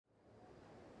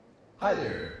Hi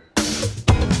there.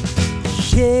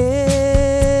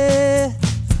 Yeah,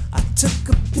 I took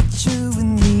a picture with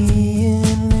me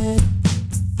in it.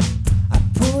 I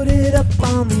put it up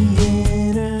on the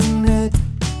internet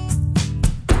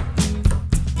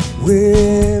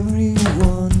where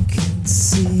everyone can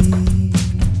see.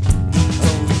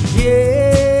 Oh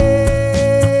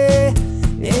yeah,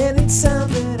 anytime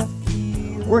that I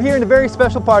feel. We're here in a very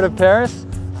special part of Paris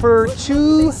for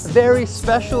two very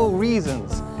special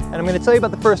reasons. And I'm going to tell you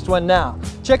about the first one now.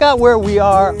 Check out where we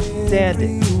are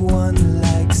standing.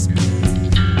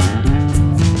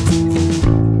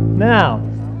 Now,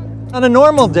 on a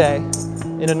normal day,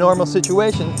 in a normal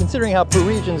situation, considering how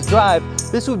Parisians drive,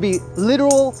 this would be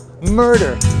literal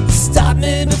murder. And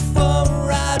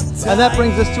that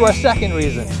brings us to our second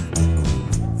reason.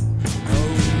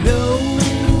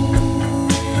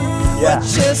 Yeah.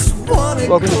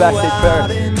 Welcome to Backstage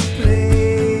Paris.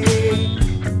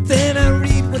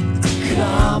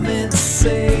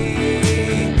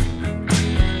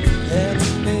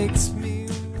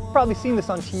 You've probably seen this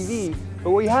on TV,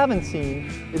 but what you haven't seen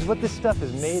is what this stuff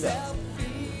is made of.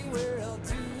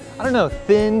 I don't know,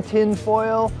 thin tin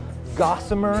foil,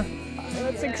 gossamer.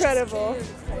 That's incredible.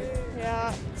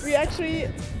 Yeah, we actually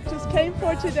just came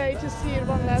for today to see it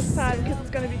one last time because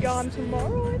it's going to be gone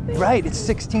tomorrow, I think. Right, it's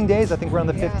 16 days. I think we're on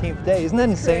the 15th day. Isn't that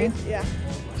insane? Great. Yeah.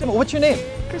 What's your name?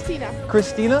 Christina.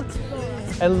 Christina?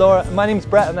 And Laura. My name's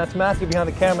Brett, and that's Matthew behind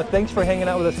the camera. Thanks for hanging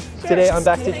out with us today on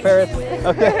Backstage Paris.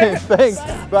 Okay, thanks.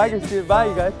 Bye, Christina. Bye,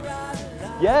 you guys.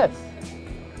 Yes.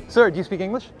 Sir, do you speak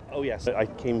English? Oh yes, I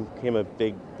came a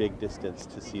big distance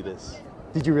to see this.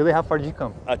 Did you really? How far did you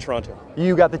come? Toronto.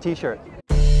 You got the t-shirt.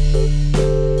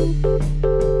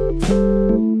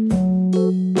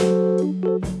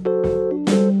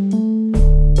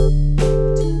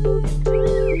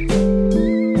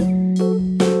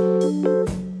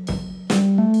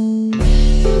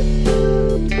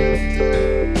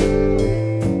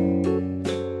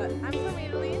 I'm from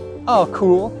Italy. Oh,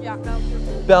 cool. Yeah,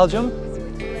 Belgium. Belgium.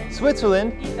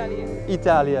 Switzerland. Italy.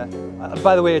 Italia.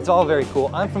 By the way, it's all very cool.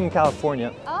 I'm from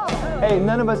California. Oh. Hey,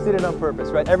 none of us did it on purpose,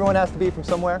 right? Everyone has to be from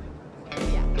somewhere?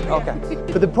 Yeah. Okay.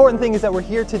 But the important thing is that we're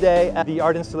here today at the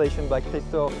art installation by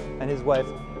Christo and his wife,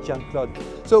 Jeanne-Claude.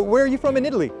 So where are you from in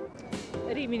Italy?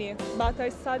 Rimini, but I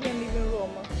study and live in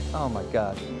Rome. Oh my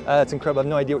God. That's incredible. I have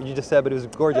no idea what you just said, but it was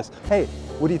gorgeous. Hey,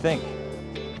 what do you think?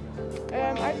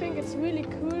 I think it's really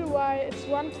cool why it's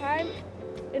one time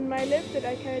in my life that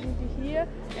I can be here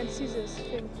and see this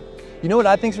thing. You know what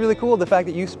I think is really cool? The fact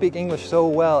that you speak English so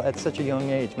well at such a young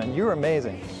age, man. You're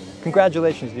amazing.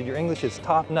 Congratulations, dude. Your English is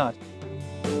top notch.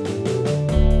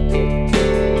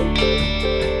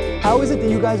 How is it that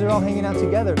you guys are all hanging out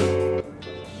together?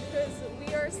 Because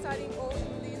we are studying all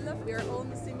in Lille, we are all in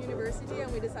the same university,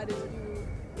 and we decided to do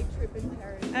a trip in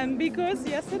Paris. And because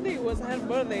yesterday was her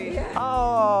birthday. Yeah.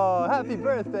 Oh, happy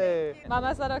birthday.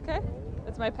 Mama, is that okay?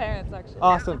 It's my parents actually.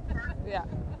 Awesome. Yeah.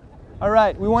 All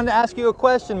right, we wanted to ask you a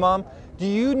question, Mom. Do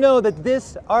you know that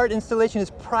this art installation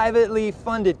is privately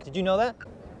funded? Did you know that?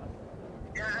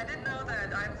 Yeah, I didn't know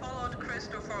that. I followed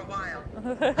Christo for a while.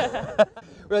 Well,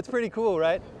 that's pretty cool,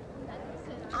 right?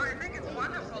 Oh, I think it's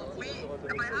wonderful.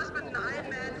 My husband and I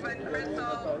met when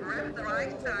Christo rented the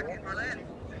Reichstag in Berlin.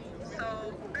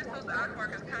 So Christo's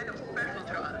artwork is kind of special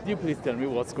to us. Could you please tell me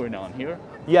what's going on here?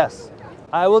 Yes,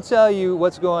 I will tell you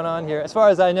what's going on here, as far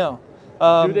as I know.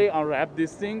 Do they unwrap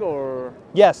this thing or?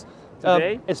 Yes.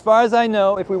 Today? As far as I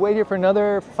know, if we wait here for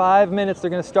another 5 minutes, they're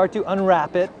going to start to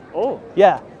unwrap it. Oh.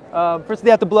 Yeah. First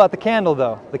they have to blow out the candle,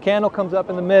 though. The candle comes up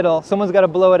in the middle. Someone's got to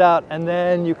blow it out, and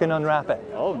then you can unwrap it.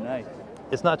 Oh, nice.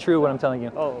 It's not true what I'm telling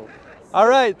you. Oh. All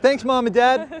right. Thanks, Mom and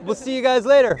Dad. We'll see you guys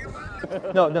later.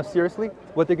 No, seriously.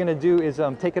 What they're going to do is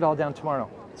take it all down tomorrow.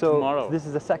 So Tomorrow. This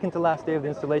is the second to last day of the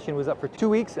installation. It was up for 2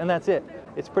 weeks, and that's it.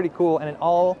 It's pretty cool, and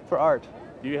all for art.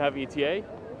 Do you have ETA?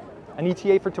 An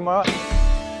ETA for tomorrow?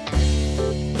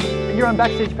 You're on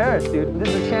Backstage Paris, dude. This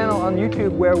is a channel on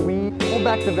YouTube where we pull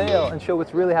back the veil and show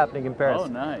what's really happening in Paris. Oh,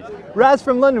 nice. Raz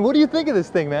from London, what do you think of this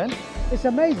thing, man? It's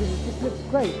amazing. It just looks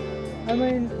great. I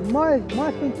mean, my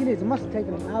thinking is it must have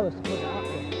taken them hours to put it up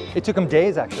there. It took them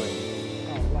days, actually.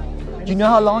 Oh, wow. Do you know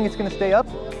how long it's going to stay up?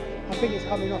 I think it's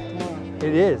coming off tomorrow.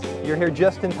 It is. You're here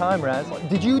just in time, Raz.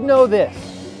 Did you know this?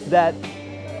 That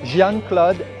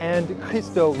Jeanne-Claude and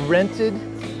Christo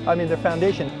their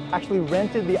foundation actually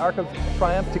rented the Arc of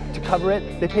Triomphe to cover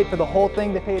it. They paid for the whole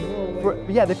thing. They paid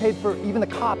for even the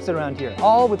cops around here,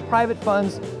 all with private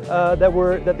funds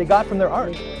that they got from their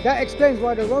art. That explains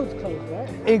why the road's closed, right?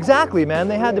 Exactly, man.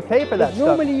 They had to pay for that stuff.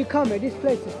 Normally you come here, this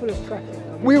place is full of traffic.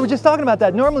 We were just talking about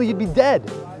that. Normally you'd be dead.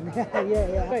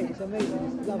 Yeah. Great. It's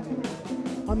amazing. It's lovely.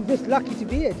 I'm just lucky to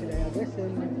be here today, I guess,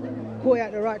 and caught it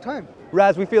at the right time.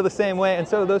 Raz, we feel the same way, and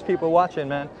so do those people watching,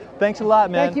 man. Thanks a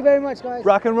lot, man. Thank you very much, guys.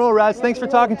 Rock and roll, Raz. Thanks for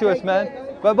talking to us, man.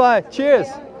 Bye-bye. Cheers.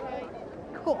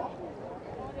 Cool.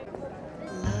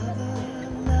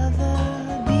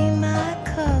 Lover, be my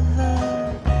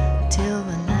cover till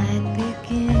the night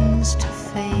begins to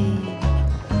fade.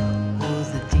 Oh,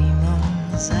 the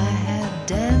demons I have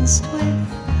danced with,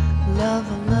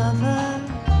 lover, lover,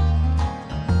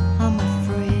 I'm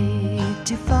afraid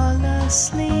to fall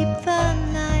asleep. The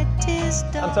night is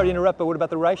dark. I'm sorry to interrupt, but what about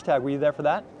the Reichstag? Were you there for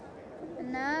that?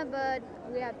 Nah, but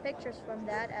we have pictures from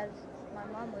that as my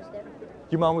mom was there.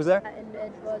 Your mom was there? And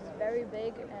it was very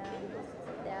big and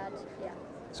that, yeah.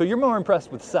 So you're more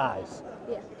impressed with size?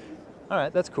 Yeah. All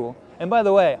right, that's cool. And by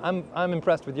the way, I'm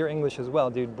impressed with your English as well,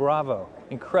 dude. Bravo.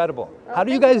 Incredible. Oh, How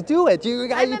do you guys do it?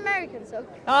 I'm American, so.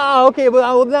 Oh, okay,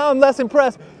 well now I'm less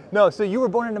impressed. No, so you were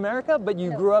born in America, but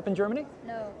you grew up in Germany?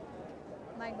 No.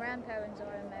 My grandparents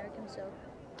are American, so.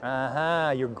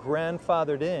 Aha, you're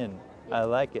grandfathered in. I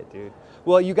like it, dude.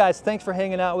 Well, you guys, thanks for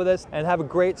hanging out with us and have a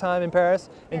great time in Paris.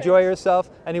 Enjoy yourself,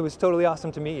 and it was totally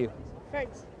awesome to meet you.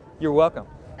 Thanks. You're welcome.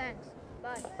 Thanks.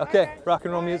 Bye. Okay, Bye. rock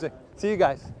and roll music. See you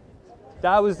guys.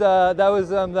 Those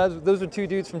are two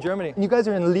dudes from Germany. And you guys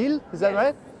are in Lille, is that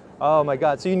right? Oh my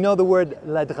God, so you know the word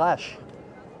la drache?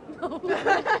 No.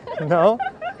 No?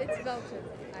 It's Belgian.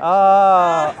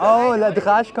 Oh, la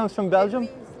drache comes from Belgium?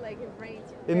 It means like it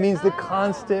rains. It means the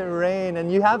constant rain,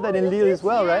 and you have that in Lille as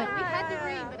well, right? We had the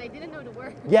rain, but I didn't know the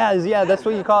word. Yeah, that's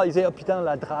what you call it. You say, oh putain,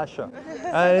 la drache.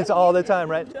 And it's all the time,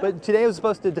 right? But today it was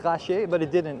supposed to dracher, but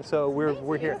it didn't, so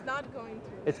we're here. It's not going to.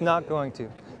 It's not going to.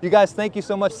 You guys, thank you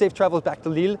so much. Safe travels back to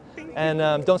Lille.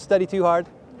 And don't study too hard.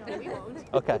 No, we won't.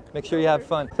 Okay, make sure you have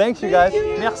fun. Thanks, you guys.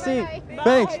 Merci.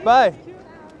 Thanks, bye.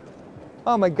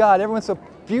 Oh my God, everyone's so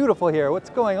beautiful here. What's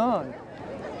going on?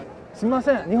 すみま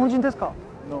せん、日本人ですか?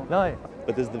 No. No.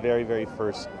 But this is the very, very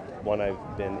first one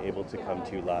I've been able to come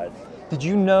to live. Did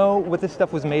you know what this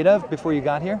stuff was made of before you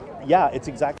got here? Yeah, it's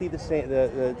exactly the same.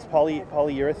 It's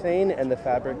polyurethane, and the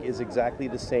fabric is exactly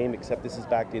the same, except this is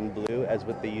backed in blue as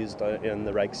what they used in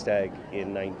the Reichstag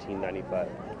in 1995.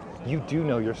 You do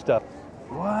know your stuff.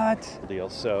 What? Deal.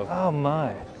 So. Oh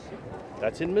my.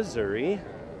 That's in Missouri.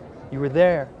 You were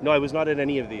there. No, I was not at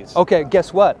any of these. Okay,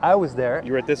 guess what? I was there.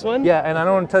 You were at this one? Yeah, and I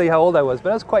don't want to tell you how old I was,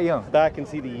 but I was quite young. Back and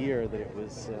see the year that it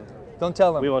was. Don't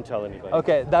tell them. We won't tell anybody.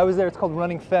 Okay, that was there. It's called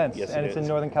Running Fence, yes, and it's in is.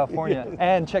 Northern California.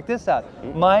 And check this out.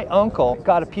 My uncle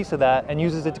got a piece of that and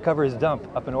uses it to cover his dump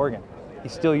up in Oregon.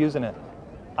 He's still using it.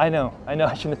 I know. I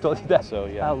shouldn't have told you that. So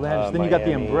yeah. Outlandish. Then you got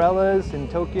the umbrellas in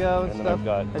Tokyo and then stuff. I've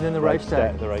got and then the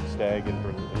Reichstag. The Reichstag in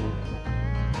Berlin.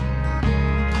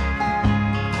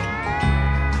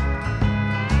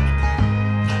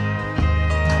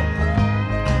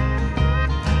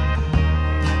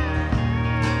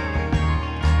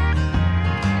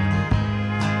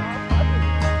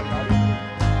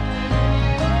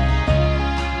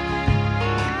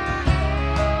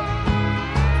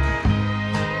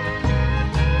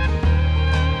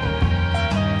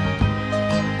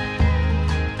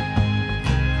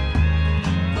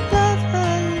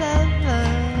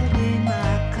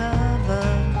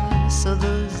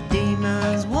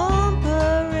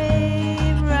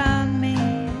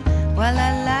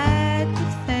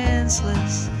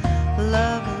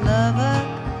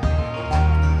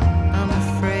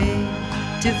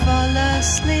 To fall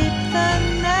asleep, the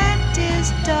night is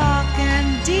dark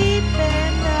and deep,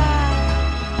 and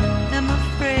I am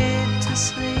afraid to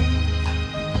sleep,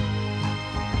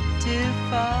 to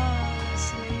fall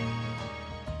asleep.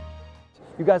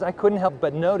 You guys, I couldn't help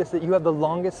but notice that you have the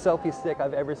longest selfie stick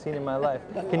I've ever seen in my life.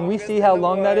 Can we see how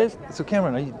long that is? So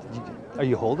Cameron, are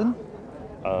you holding?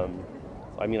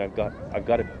 I mean, I've got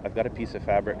a piece of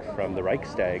fabric from the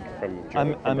Reichstag from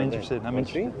Germany. I'm interested. I'm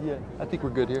interested. Yeah, I think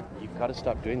we're good here. You've got to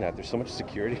stop doing that. There's so much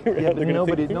security around. Yeah, but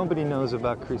nobody knows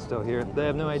about Christo here. They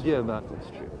have no idea about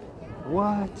That's true.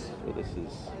 What? So this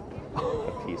is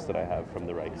a piece that I have from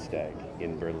the Reichstag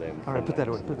in Berlin. All right, put that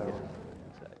away. Put that away.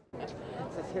 It's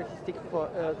a selfie-stick for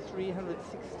a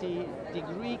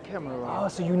 360-degree camera. Oh,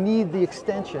 so you need the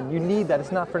extension. You need that.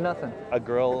 It's not for nothing. A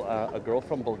girl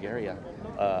from Bulgaria.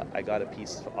 I got a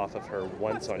piece off of her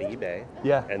once on eBay.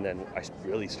 Yeah. And then I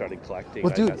really started collecting.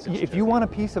 Well, dude, if you want a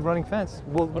piece of Running Fence,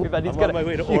 I'm on my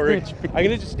way to Oregon. I'm going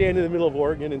to just stand in the middle of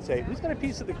Oregon and say, who's got a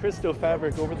piece of the Christo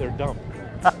fabric over their dump?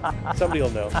 Somebody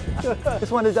will know.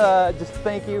 Just wanted to just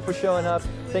thank you for showing up.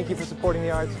 Thank you for supporting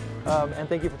the arts. And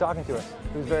thank you for talking to us.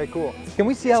 It was very cool. Can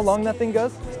we see how long that thing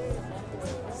goes?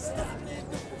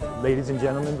 Ladies and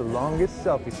gentlemen, the longest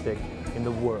selfie stick in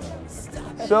the world.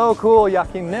 So cool,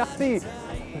 Joachim. Merci.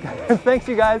 Thanks,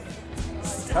 you guys.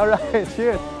 All right,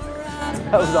 cheers.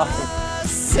 That was awesome.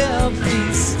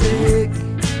 Selfie-stick.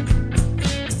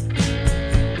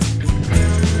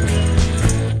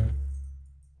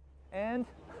 And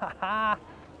haha,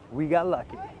 we got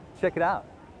lucky. Check it out.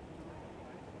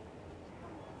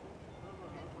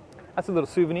 That's a little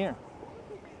souvenir.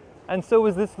 And so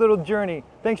was this little journey.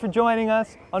 Thanks for joining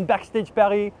us on Backstage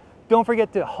Paris. Don't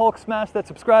forget to Hulk smash that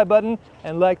subscribe button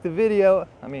and like the video.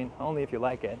 I mean, only if you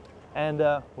like it. And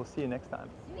we'll see you next time.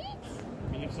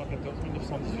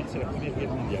 1914-1918, c'est la Première Guerre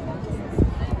mondiale.